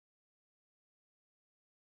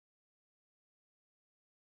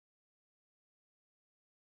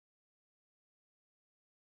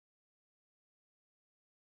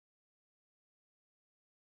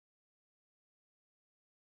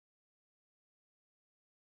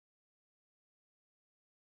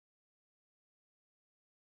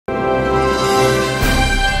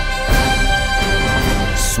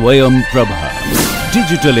Swayam Prabha.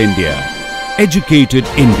 Digital India. Educated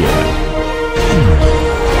India.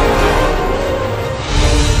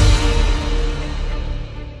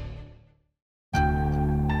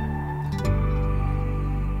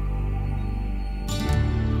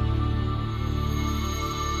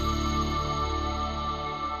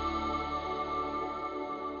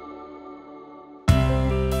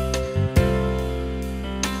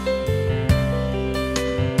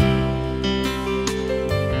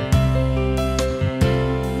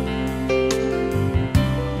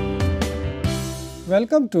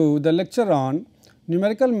 Welcome to the lecture on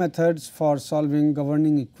numerical methods for solving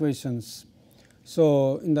governing equations.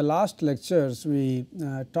 So, in the last lectures we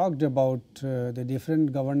talked about the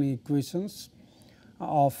different governing equations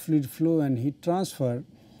of fluid flow and heat transfer,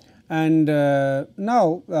 and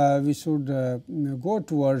now we should go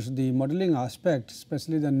towards the modeling aspect,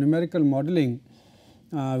 especially the numerical modeling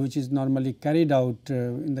which is normally carried out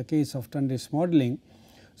in the case of TUNDISH modeling.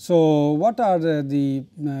 So, what are the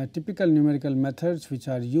typical numerical methods which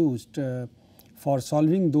are used for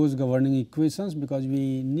solving those governing equations, because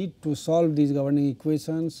we need to solve these governing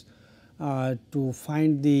equations to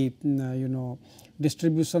find the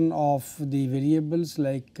distribution of the variables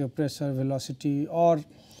like pressure, velocity or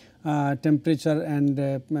temperature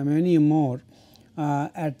and many more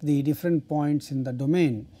at the different points in the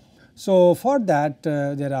domain. So, for that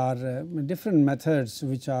there are different methods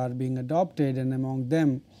which are being adopted, and among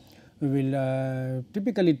them we will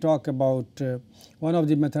typically talk about one of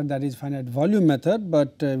the method, that is finite volume method,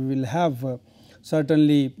 but we will have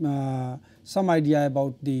certainly some idea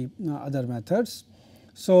about the other methods.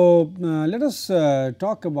 So, let us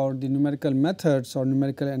talk about the numerical methods or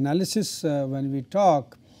numerical analysis. When we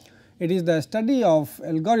talk, it is the study of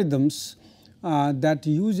algorithms that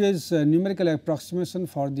uses numerical approximation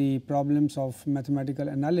for the problems of mathematical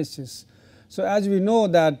analysis. So, as we know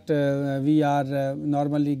that we are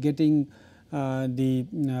normally getting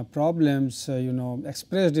the problems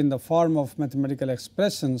expressed in the form of mathematical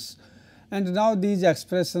expressions, and now these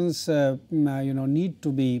expressions need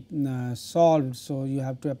to be solved. So, you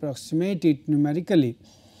have to approximate it numerically,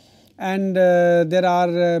 and there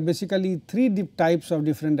are basically three types of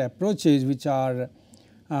different approaches which are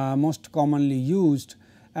most commonly used,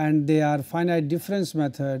 and they are finite difference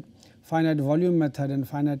method, finite volume method and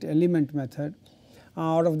finite element method.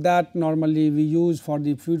 Out of that, normally we use for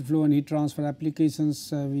the fluid flow and heat transfer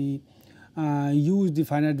applications, we use the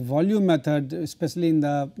finite volume method, especially in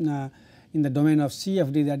the domain of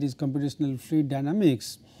CFD, that is computational fluid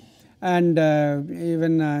dynamics, and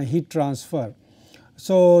even heat transfer.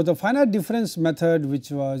 So, the finite difference method,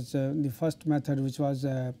 which was the first method which was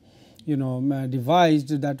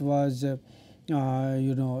devised, that was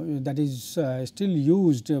that is still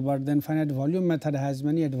used, but then finite volume method has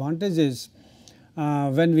many advantages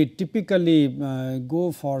when we typically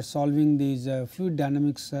go for solving these fluid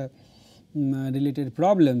dynamics related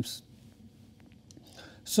problems.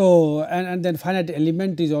 So, and then finite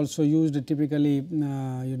element is also used typically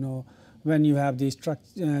when you have these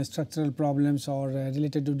structural problems or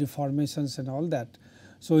related to deformations and all that.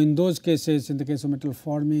 So, in those cases, in the case of metal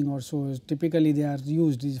forming or so, typically they are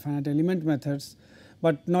used these finite element methods,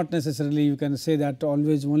 but not necessarily you can say that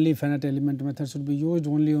always only finite element methods should be used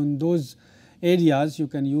only on those areas. You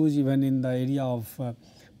can use even in the area of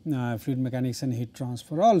fluid mechanics and heat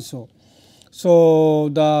transfer also. So,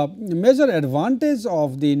 the major advantage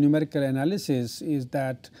of the numerical analysis is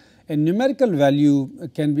that a numerical value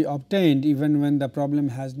can be obtained even when the problem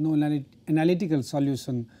has no analytical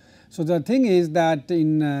solution. So, the thing is that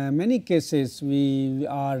in many cases we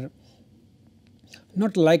are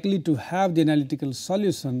not likely to have the analytical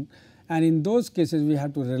solution, and in those cases we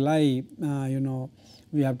have to rely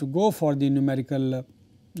we have to go for the numerical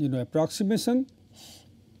approximation,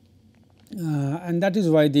 and that is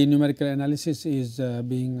why the numerical analysis is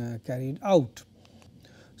being carried out.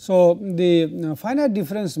 So, the finite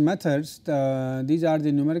difference methods, these are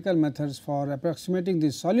the numerical methods for approximating the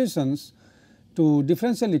solutions to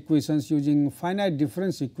differential equations using finite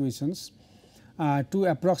difference equations to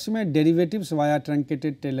approximate derivatives via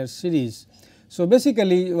truncated Taylor series. So,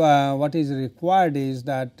 basically what is required is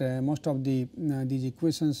that most of these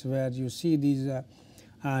equations where you see these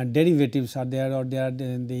derivatives are there, or they are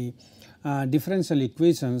the differential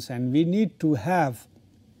equations, and we need to have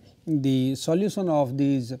the solution of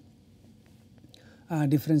these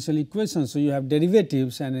differential equations. So, you have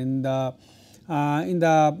derivatives, and in the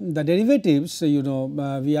derivatives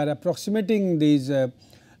we are approximating these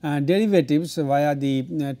derivatives via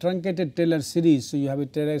the truncated Taylor series. So, you have a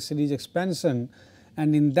Taylor series expansion,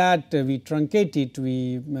 and in that we truncate it,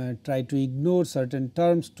 we try to ignore certain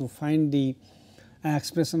terms to find the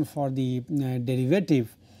expression for the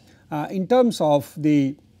derivative in terms of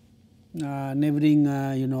the neighboring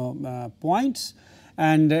points,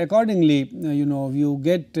 and accordingly you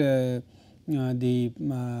get the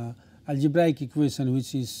algebraic equation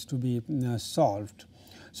which is to be solved.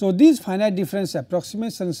 So, these finite difference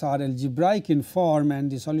approximations are algebraic in form and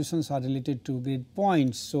the solutions are related to grid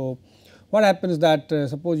points. So, what happens that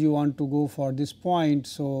suppose you want to go for this point.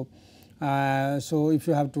 So, if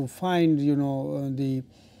you have to find the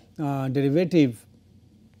derivative.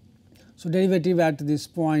 So, derivative at this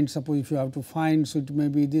point, suppose if you have to find, so it may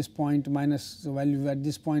be this point minus the value at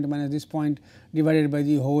this point minus this point divided by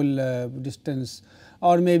the whole distance,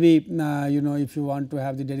 or maybe if you want to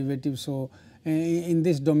have the derivative. So, in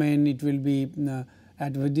this domain it will be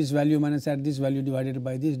at this value minus at this value divided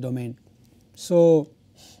by this domain. So,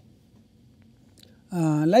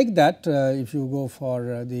 like that if you go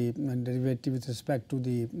for the derivative with respect to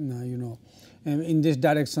the in this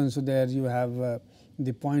direction. So, there you have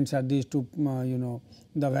the points are these two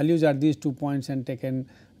the values are these 2 points and taken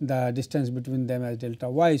the distance between them as delta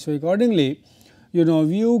y. So, accordingly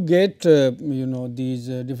you get these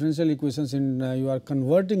differential equations in you are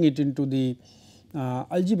converting it into the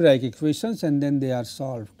algebraic equations and then they are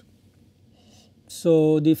solved.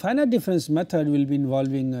 So, the finite difference method will be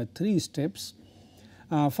involving 3 steps.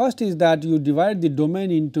 First is that you divide the domain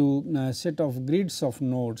into a set of grids of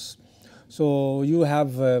nodes. So, you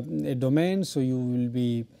have a domain. So, you will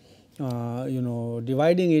be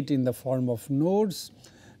dividing it in the form of nodes.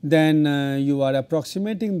 Then you are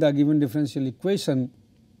approximating the given differential equation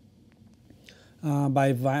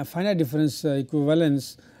by finite difference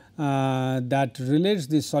equivalence that relates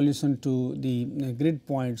the solution to the grid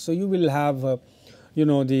point. So, you will have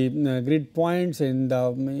the grid points in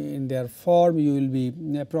their form. You will be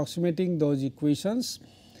approximating those equations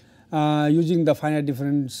using the finite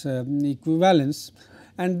difference equivalence,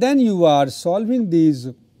 and then you are solving these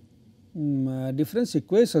difference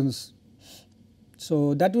equations.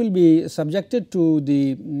 So, that will be subjected to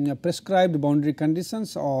the prescribed boundary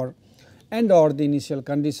conditions or the initial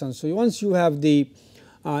conditions. So, once you have the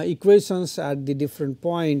equations at the different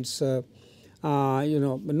points,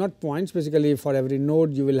 not points, basically for every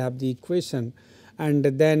node you will have the equation, and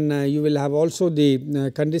then you will have also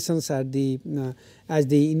the conditions at the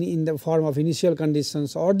in the form of initial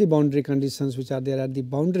conditions or the boundary conditions which are there at the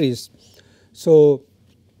boundaries. So,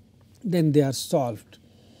 then they are solved.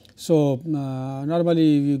 So,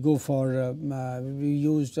 normally we go for we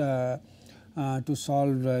used to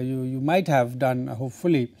solve you might have done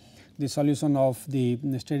hopefully the solution of the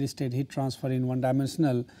steady state heat transfer in one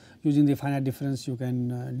dimensional using the finite difference. You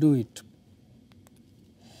can do it.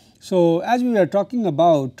 So, as we were talking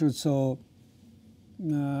about, so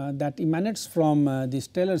that emanates from this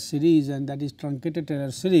Taylor series, and that is truncated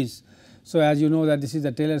Taylor series. So, as you know that this is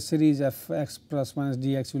the Taylor series, f x plus minus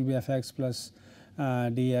d x will be f x plus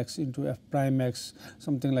d x into f prime x,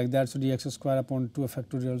 something like that. So, d x square upon 2 f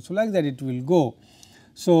factorial. So, like that it will go.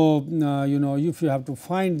 So, if you have to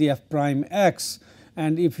find the f prime x,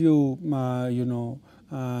 and if you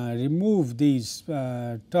remove these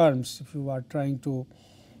terms, if you are trying to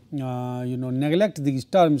neglect these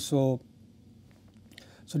terms. So,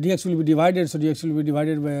 dx will be divided. So, dx will be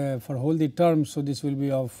divided by for whole the terms. So, this will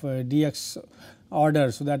be of dx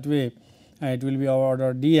order. So, that way it will be of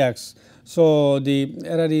order dx. So, the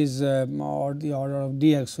error is or the order of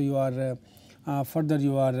dx. So, you are further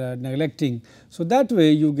you are neglecting. So, that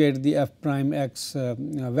way you get the f prime x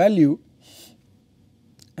value,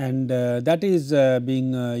 and that is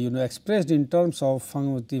being expressed in terms of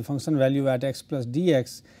the function value at x plus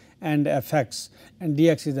dx and f x, and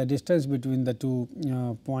dx is the distance between the two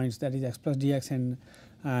points, that is x plus dx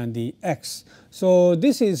and the x. So,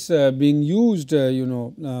 this is being used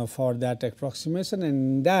for that approximation,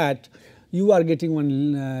 and that you are getting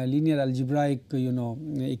one linear algebraic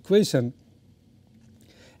equation,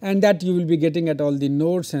 and that you will be getting at all the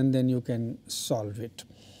nodes, and then you can solve it.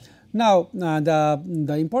 Now,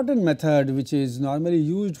 the important method which is normally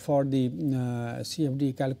used for the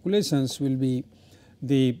CFD calculations will be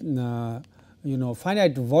the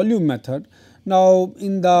finite volume method. Now,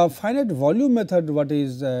 in the finite volume method, what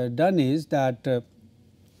is done is that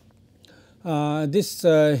this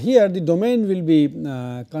here the domain will be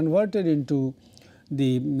converted into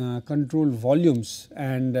the control volumes,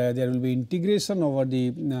 and there will be integration over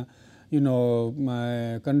the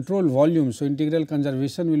control volume. So, integral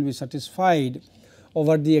conservation will be satisfied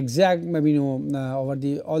over the exact over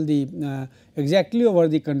the all the exactly over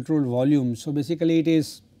the control volume. So, basically it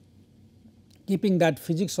is keeping that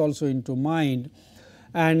physics also into mind,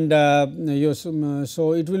 and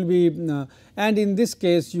so it will be and in this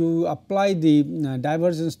case you apply the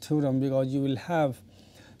divergence theorem, because you will have,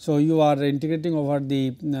 so you are integrating over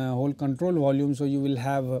the whole control volume. So, you will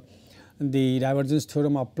have the divergence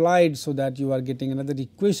theorem applied, so that you are getting another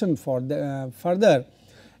equation for the further,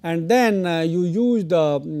 and then you use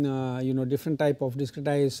the different type of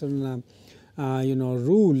discretization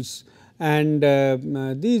rules, and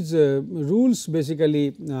these rules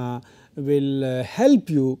basically will help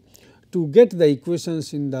you to get the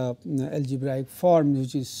equations in the algebraic form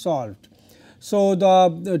which is solved. So,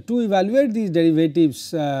 to evaluate these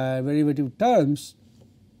derivatives derivative terms,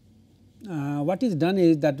 what is done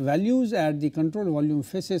is that values at the control volume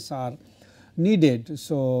faces are needed.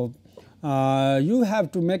 So, you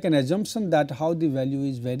have to make an assumption that how the value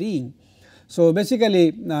is varying. So,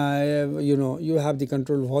 basically you have the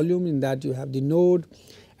control volume, in that you have the node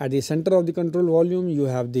at the center of the control volume, you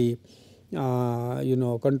have the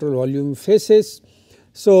control volume faces.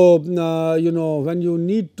 So, when you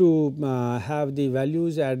need to have the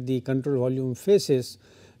values at the control volume faces,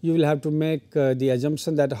 you will have to make the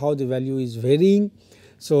assumption that how the value is varying.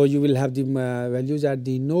 So, you will have the values at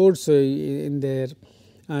the nodes. So, in their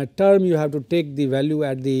term you have to take the value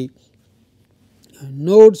at the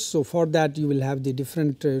nodes. So, for that you will have the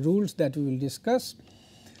different rules that we will discuss,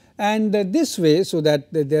 and this way, so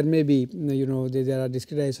that there may be there are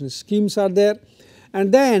discretization schemes are there,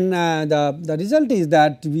 and then the result is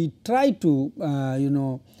that we try to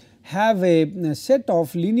have a set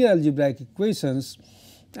of linear algebraic equations,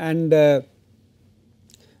 and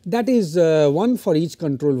that is one for each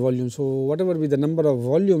control volume. So, whatever be the number of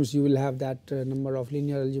volumes, you will have that number of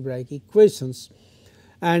linear algebraic equations,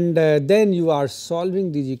 and then you are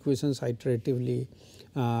solving these equations iteratively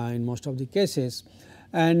in most of the cases,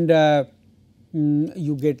 and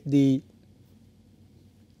you get the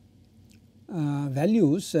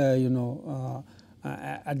values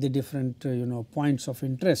at the different points of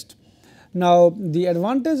interest. Now, the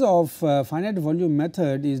advantage of finite volume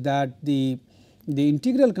method is that the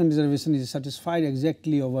integral conservation is satisfied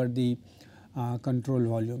exactly over the control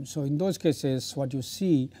volume. So, in those cases what you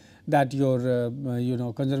see that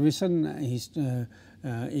your conservation is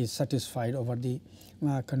satisfied over the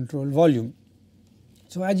control volume.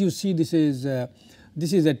 So, as you see, this is a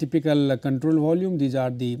typical control volume. These are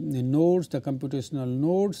the nodes, the computational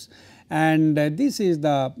nodes, and this is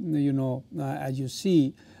the as you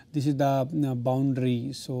see, this is the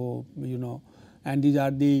boundary. So, and these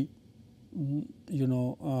are the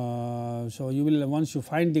so you will, once you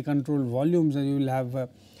find the control volumes, you will have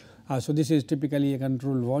so this is typically a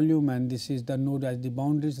control volume, and this is the node as the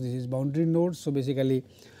boundaries. This is boundary nodes. So, basically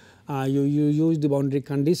you use the boundary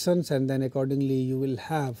conditions, and then accordingly you will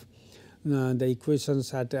have the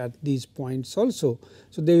equations at these points also.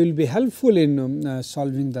 So, they will be helpful in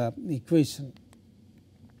solving the equation.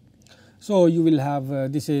 So, you will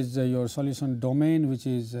have this is your solution domain, which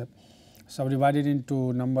is subdivided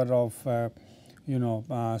into number of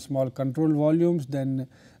small control volumes. Then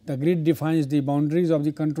the grid defines the boundaries of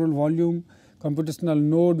the control volume. Computational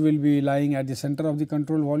node will be lying at the center of the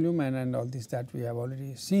control volume, and all this that we have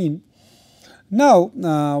already seen. Now,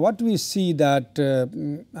 what we see that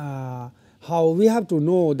how we have to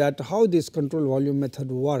know that how this control volume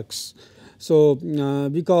method works. So,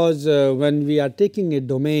 because when we are taking a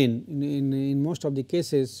domain, in most of the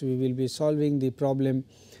cases we will be solving the problem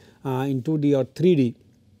in 2D or 3D,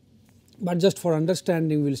 but just for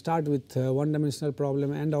understanding we will start with one dimensional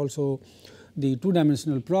problem and also the two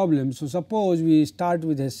dimensional problem. So, suppose we start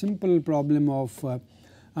with a simple problem of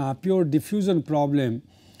pure diffusion problem.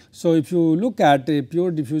 So, if you look at a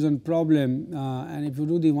pure diffusion problem and if you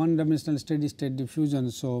do the one dimensional steady state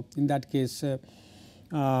diffusion, so in that case there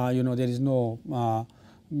is no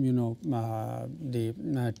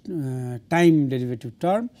the time derivative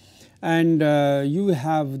term, and you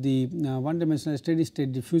have the one dimensional steady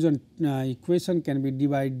state diffusion equation can be d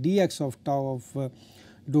by dx of tau of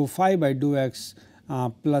dou phi by dou x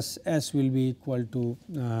plus s will be equal to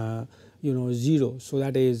 0. So,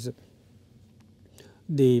 that is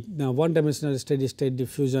the one dimensional steady state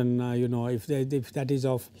diffusion. If that is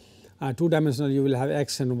of two dimensional, you will have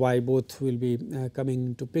x and y both will be coming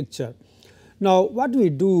into picture. Now, what we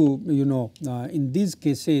do in these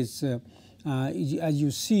cases, as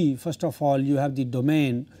you see, first of all you have the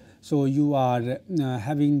domain. So, you are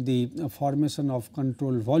having the formation of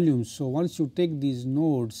control volumes. So, once you take these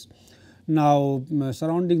nodes, now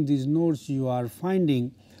surrounding these nodes you are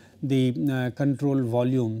finding the control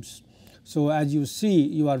volumes. So, as you see,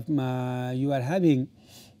 you are having,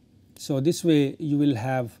 so this way you will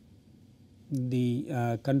have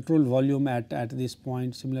the control volume at this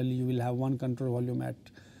point. Similarly, you will have one control volume at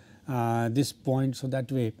this point. So,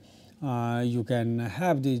 that way you can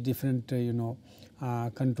have these different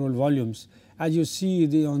control volumes. As you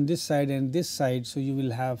see on this side and this side, so you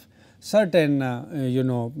will have certain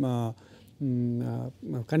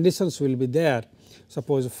conditions will be there.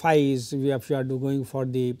 Suppose phi is, if you are going for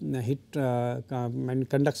the heat and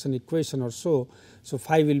conduction equation or so. So,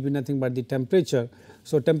 phi will be nothing but the temperature.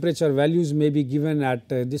 So, temperature values may be given at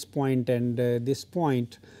this point and this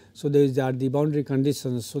point. So, these are the boundary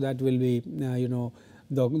conditions. So, that will be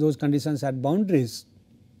those conditions at boundaries,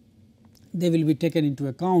 they will be taken into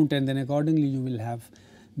account, and then accordingly you will have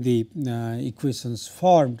the equations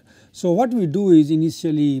formed. So, what we do is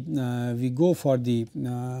initially we go for the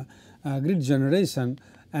grid generation,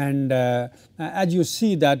 and as you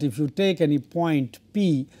see that if you take any point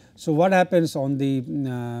P, so what happens on the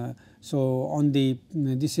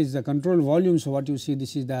this is the control volume. So, what you see,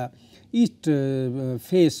 this is the east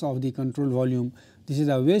face of the control volume, this is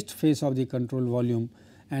the west face of the control volume,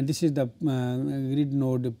 and this is the grid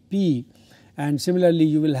node P. And similarly,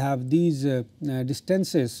 you will have these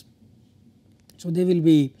distances. So, they will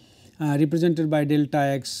be represented by delta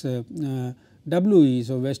x WE.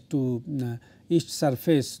 So, west to east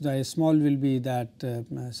surface, the small will be that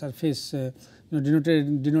surface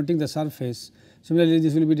denoting the surface. Similarly,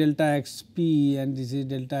 this will be delta x P and this is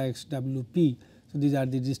delta x WP. So, these are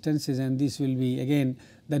the distances, and this will be again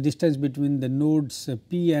the distance between the nodes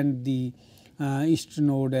P and the east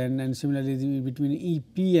node, and similarly between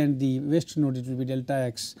EP and the west node, it will be delta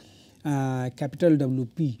x capital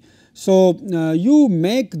WP. So, you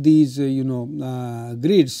make these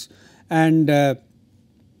grids, and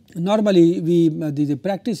normally we the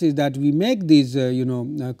practice is that we make these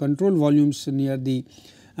control volumes near the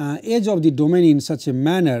edge of the domain in such a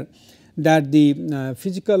manner that the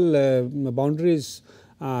physical boundaries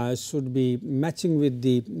should be matching with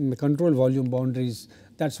the control volume boundaries.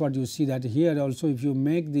 That is what you see, that here also if you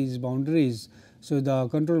make these boundaries. So, the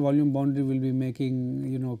control volume boundary will be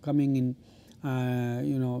making coming in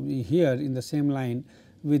here in the same line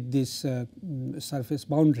with this surface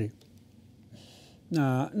boundary.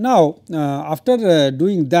 Now, after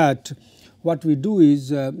doing that, what we do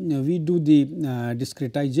is we do the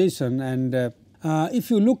discretization, and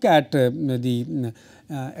if you look at the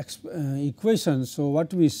equation. So,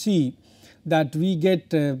 what we see that we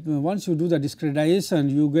get once you do the discretization,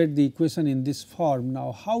 you get the equation in this form.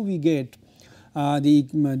 Now, how we get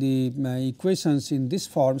the equations in this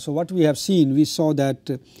form? So, what we have seen, we saw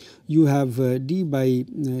that you have d by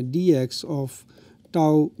dx of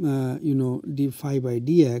tau d phi by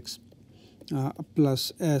dx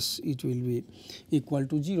plus s, it will be equal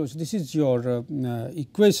to 0. So, this is your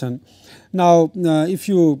equation. Now, if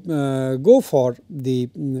you go for the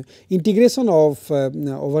integration of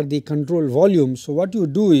over the control volume. So, what you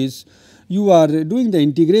do is you are doing the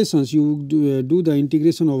integrations, you do the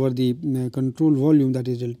integration over the control volume, that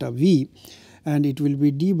is delta V, and it will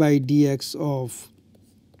be d by dx of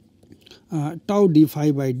tau d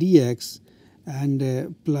phi by dx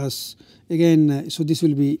and plus again. So, this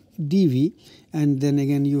will be dV, and then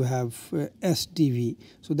again you have S dV.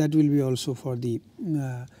 So, that will be also for the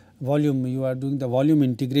volume, you are doing the volume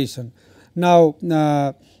integration. Now,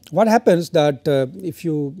 what happens that if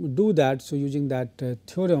you do that, so using that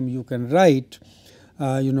theorem you can write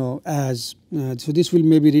as so this will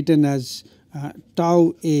may be written as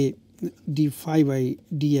tau A d phi by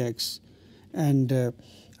dx, and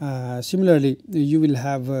similarly you will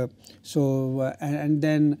have and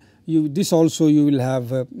then this also you will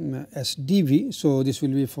have S dV. So, this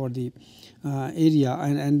will be for the area,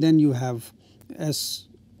 and then you have S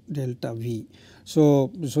delta V.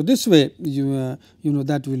 So, this way you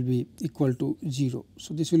that will be equal to 0.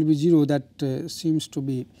 So, this will be 0, that seems to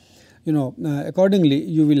be accordingly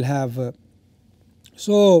you will have.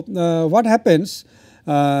 What happens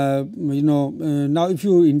now if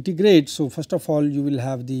you integrate. So, first of all you will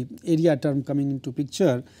have the area term coming into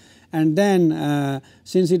picture, and then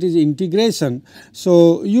since it is integration,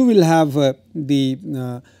 so you will have the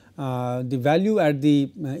value at the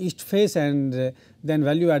east face and then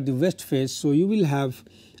value at the west face. So, you will have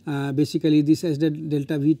basically this S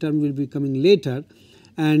delta V term will be coming later,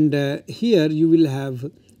 and here you will have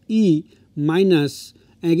E minus,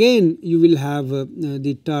 again you will have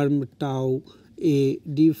the term tau A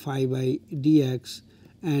d phi by dx,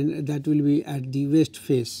 and that will be at the west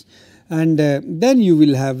face, and then you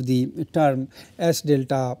will have the term S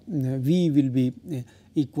delta V will be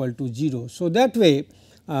equal to 0. So, that way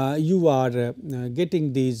you are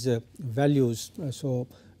getting these values. So,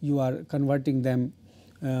 you are converting them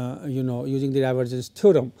using the divergence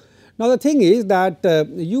theorem. Now, the thing is that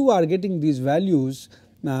you are getting these values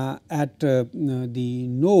at the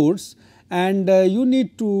nodes, and you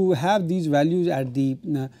need to have these values at the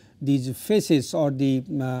these faces or the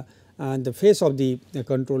face of the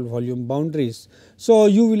control volume boundaries. So,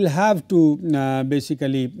 you will have to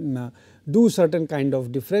basically do certain kind of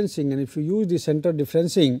differencing, and if you use the center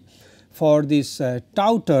differencing for this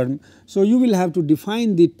tau term. So, you will have to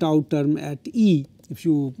define the tau term at E. If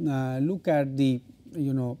you look at the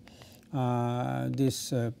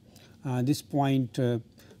this point,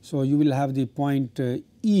 so you will have the point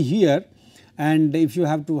E here, and if you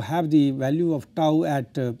have to have the value of tau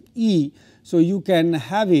at E. So, you can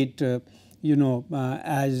have it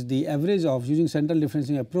as the average of using central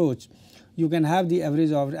differencing approach. You can have the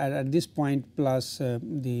average of at this point plus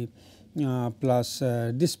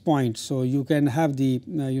this point. So, you can have the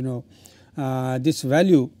this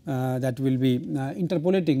value that will be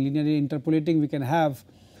interpolating, linearly interpolating, we can have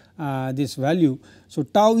this value. So,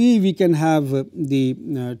 tau E we can have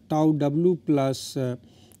the tau W plus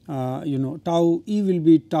tau E will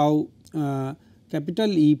be tau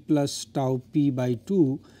capital E plus tau P by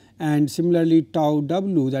 2, and similarly tau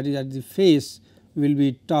W, that is at the face, will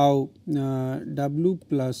be tau W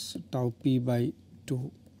plus tau P by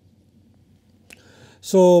 2.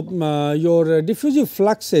 So, your diffusive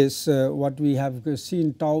fluxes what we have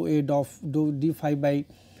seen tau A d phi by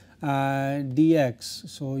dx.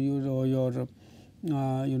 So, your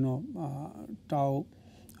tau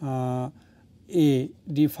A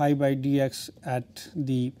d phi by dx at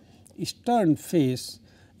the stern face,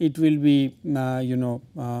 it will be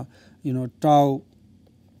tau.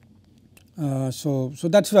 So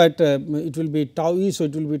that is what it will be tau E. So,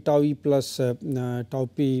 it will be tau E plus tau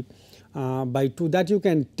P by 2, that you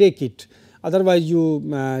can take it. Otherwise, you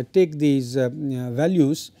take these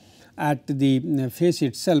values at the face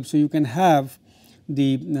itself. So, you can have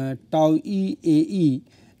the tau E A E,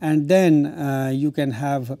 and then you can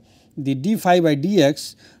have the d phi by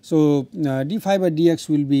dx. So, d phi by dx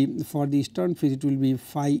will be for the stern phase, it will be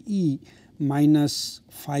phi E minus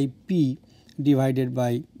phi P divided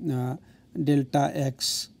by delta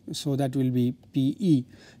x. So, that will be P E.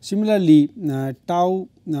 Similarly, tau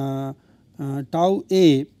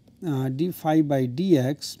A d phi by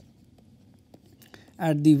dx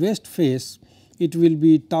at the west face, it will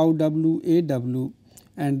be tau W A W,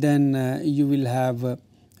 and then you will have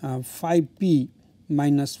phi P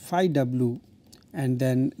minus phi W, and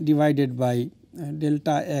then divided by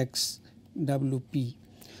delta x W P.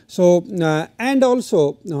 So, and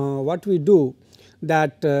also what we do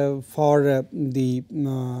that for the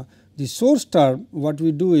source term, what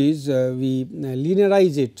we do is we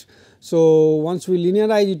linearize it. So, once we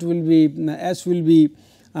linearize, it will be S will be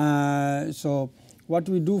so what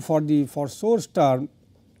we do for the source term.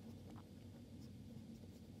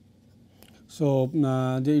 So,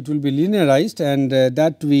 it will be linearized, and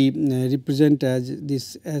that we represent as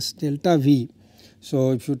this S delta V.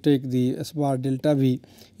 So, if you take the S bar delta V,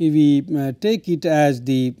 if we take it as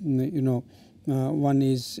the one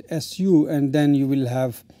is SU, and then you will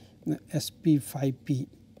have SP phi P.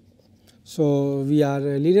 So, we are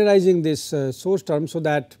linearizing this source term, so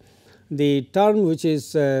that the term which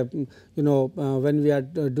is when we are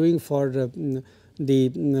doing for the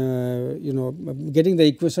getting the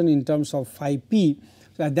equation in terms of phi P,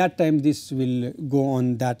 so at that time this will go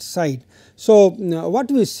on that side. So,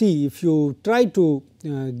 what we see, if you try to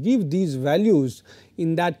give these values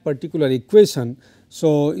in that particular equation,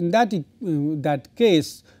 so in that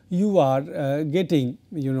case you are getting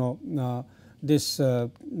this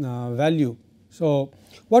value. So,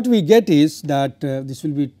 what we get is that this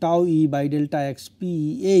will be tau E by delta x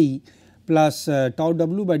P A plus tau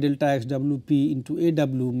W by delta x W P into A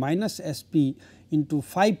W minus S P into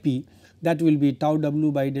phi P, that will be tau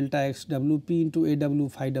W by delta x W P into A W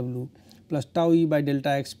phi W plus tau E by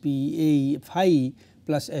delta x P A phi E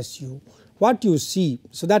plus S U. What you see,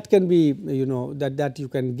 so that can be that you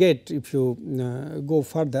can get if you go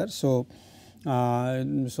further. So,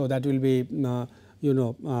 so that will be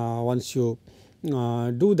once you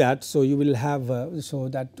do that. So, you will have so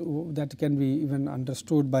that can be even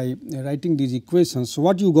understood by writing these equations. So,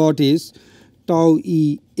 what you got is tau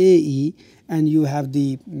E A E, and you have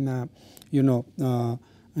the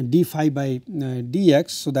d phi by dx.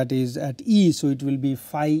 So, that is at E. So, it will be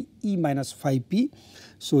phi E minus phi P.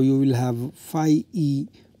 So, you will have phi E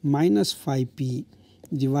minus phi P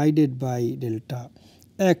divided by delta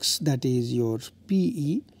x, that is your P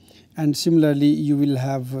E, and similarly you will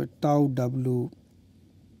have tau W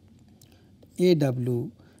A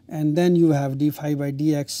W, and then you have d phi by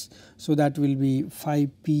dx. So, that will be phi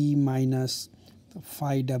P minus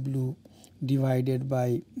phi W divided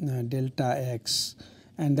by delta x,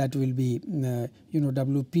 and that will be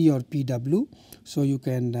Wp or Pw. So, you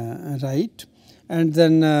can write, and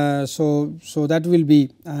then so that will be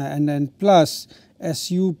and then plus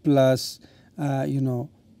Su plus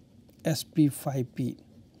Sp phi p.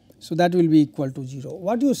 So, that will be equal to 0.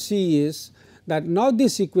 What you see is that now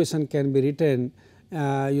this equation can be written,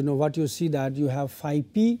 what you see that you have phi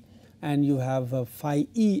p and you have phi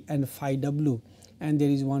e and phi w, and there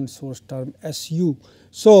is one source term Su.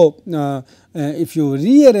 So, if you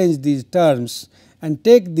rearrange these terms and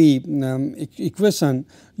take the equation,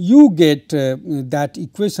 you get that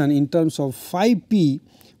equation in terms of phi p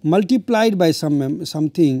multiplied by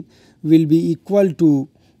something will be equal to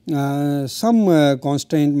some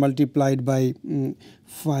constant multiplied by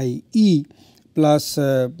phi e plus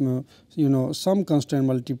some constant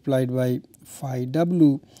multiplied by phi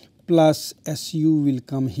w plus Su will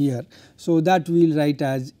come here. So, that we will write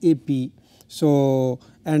as Ap. So,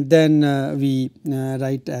 and then we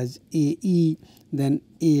write as Ae, then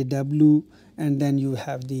Aw, and then you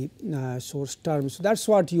have the source term. So, that is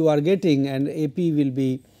what you are getting, and Ap will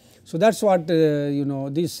be. So, that is what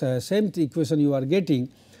this same equation you are getting.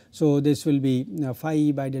 So, this will be phi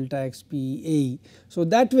e by delta x p A. So,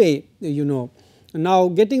 that way now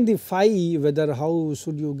getting the phi e, whether how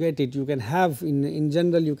should you get it, you can have in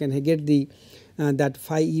general you can get the that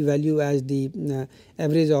phi e value as the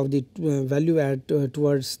average of the value at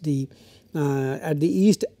towards the at the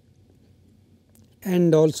east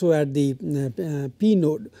and also at the p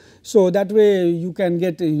node. So, that way you can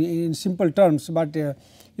get in simple terms, but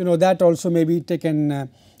that also may be taken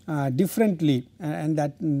differently, and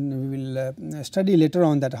that we will study later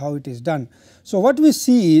on that how it is done. So, what we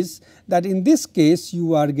see is that in this case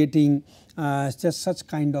you are getting just such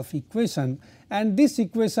kind of equation, and this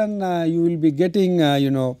equation you will be getting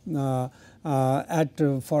at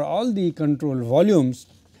for all the control volumes,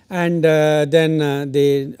 and then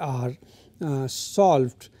they are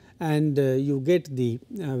solved, and you get the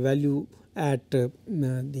value at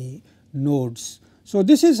the nodes. So,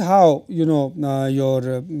 this is how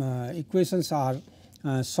your equations are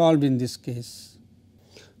solved in this case.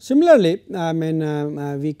 Similarly, I mean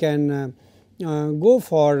we can go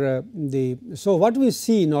for the. So, what we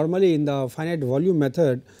see normally in the finite volume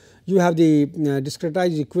method, you have the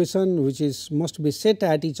discretized equation which is must be set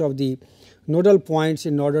at each of the nodal points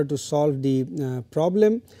in order to solve the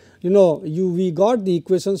problem. We got the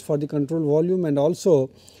equations for the control volume, and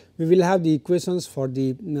also we will have the equations for the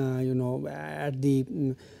at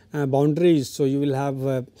the boundaries. So, you will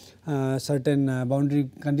have certain boundary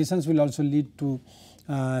conditions will also lead to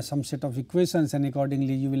some set of equations, and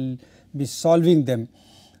accordingly you will be solving them.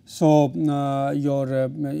 So, your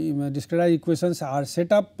discretized equations are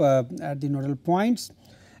set up at the nodal points,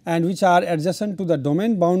 and which are adjacent to the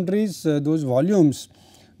domain boundaries, those volumes.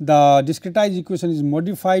 The discretized equation is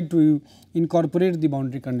modified to incorporate the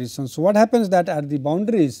boundary conditions. So, what happens that at the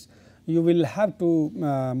boundaries you will have to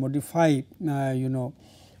modify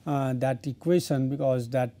that equation, because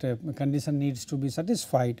that condition needs to be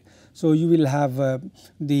satisfied. So, you will have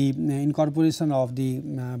the incorporation of the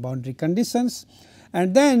boundary conditions,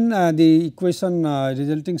 and then the equation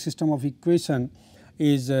resulting system of equation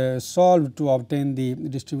is solved to obtain the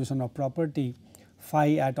distribution of property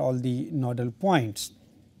phi at all the nodal points.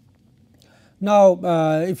 Now,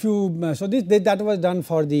 if you so that was done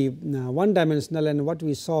for the one dimensional, and what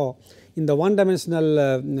we saw in the one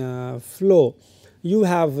dimensional flow, you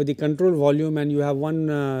have the control volume and you have one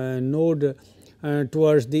node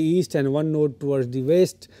towards the east and one node towards the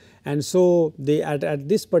west, and so they at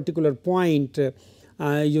this particular point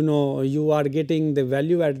you are getting the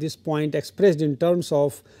value at this point expressed in terms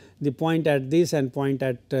of the point at this and point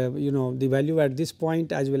at the value at this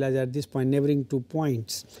point as well as at this point, neighboring 2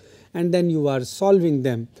 points, and then you are solving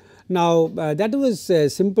them. Now, that was a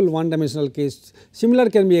simple one dimensional case. Similar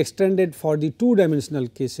can be extended for the 2 dimensional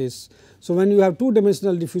cases. So, when you have 2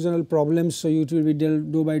 dimensional diffusional problems, so it will be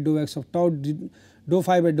dou by dou x of tau, dou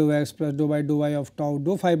phi by dou x plus dou by dou y of tau,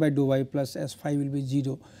 dou phi by dou y plus S phi will be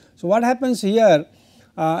 0. So, what happens here?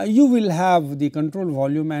 You will have the control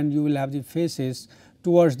volume and you will have the phases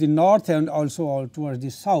towards the north and also towards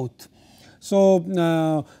the south.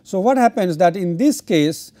 So, so what happens that in this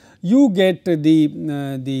case you get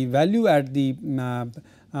the value at the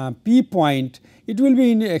P point, it will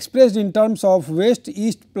be expressed in terms of west,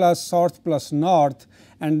 east plus south plus north,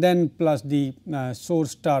 and then plus the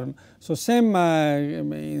source term. So, same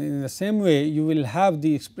in the same way you will have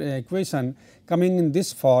the equation coming in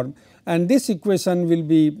this form, and this equation will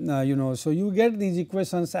be so you get these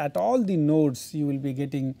equations at all the nodes, you will be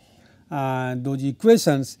getting those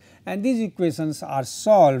equations, and these equations are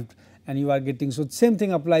solved, and you are getting. So, same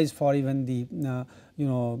thing applies for even the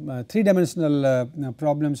 3-dimensional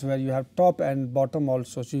problems where you have top and bottom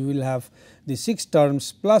also. So, you will have the 6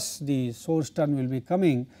 terms plus the source term will be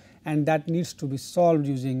coming, and that needs to be solved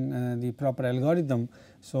using the proper algorithm.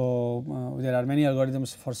 So, there are many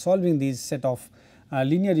algorithms for solving these set of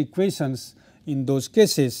linear equations in those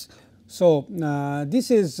cases. So,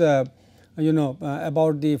 this is about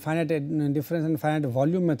the finite difference and finite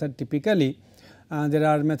volume method typically. There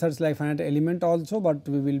are methods like finite element also, but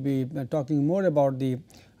we will be talking more about the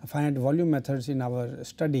finite volume methods in our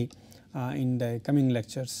study in the coming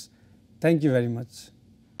lectures. Thank you very much.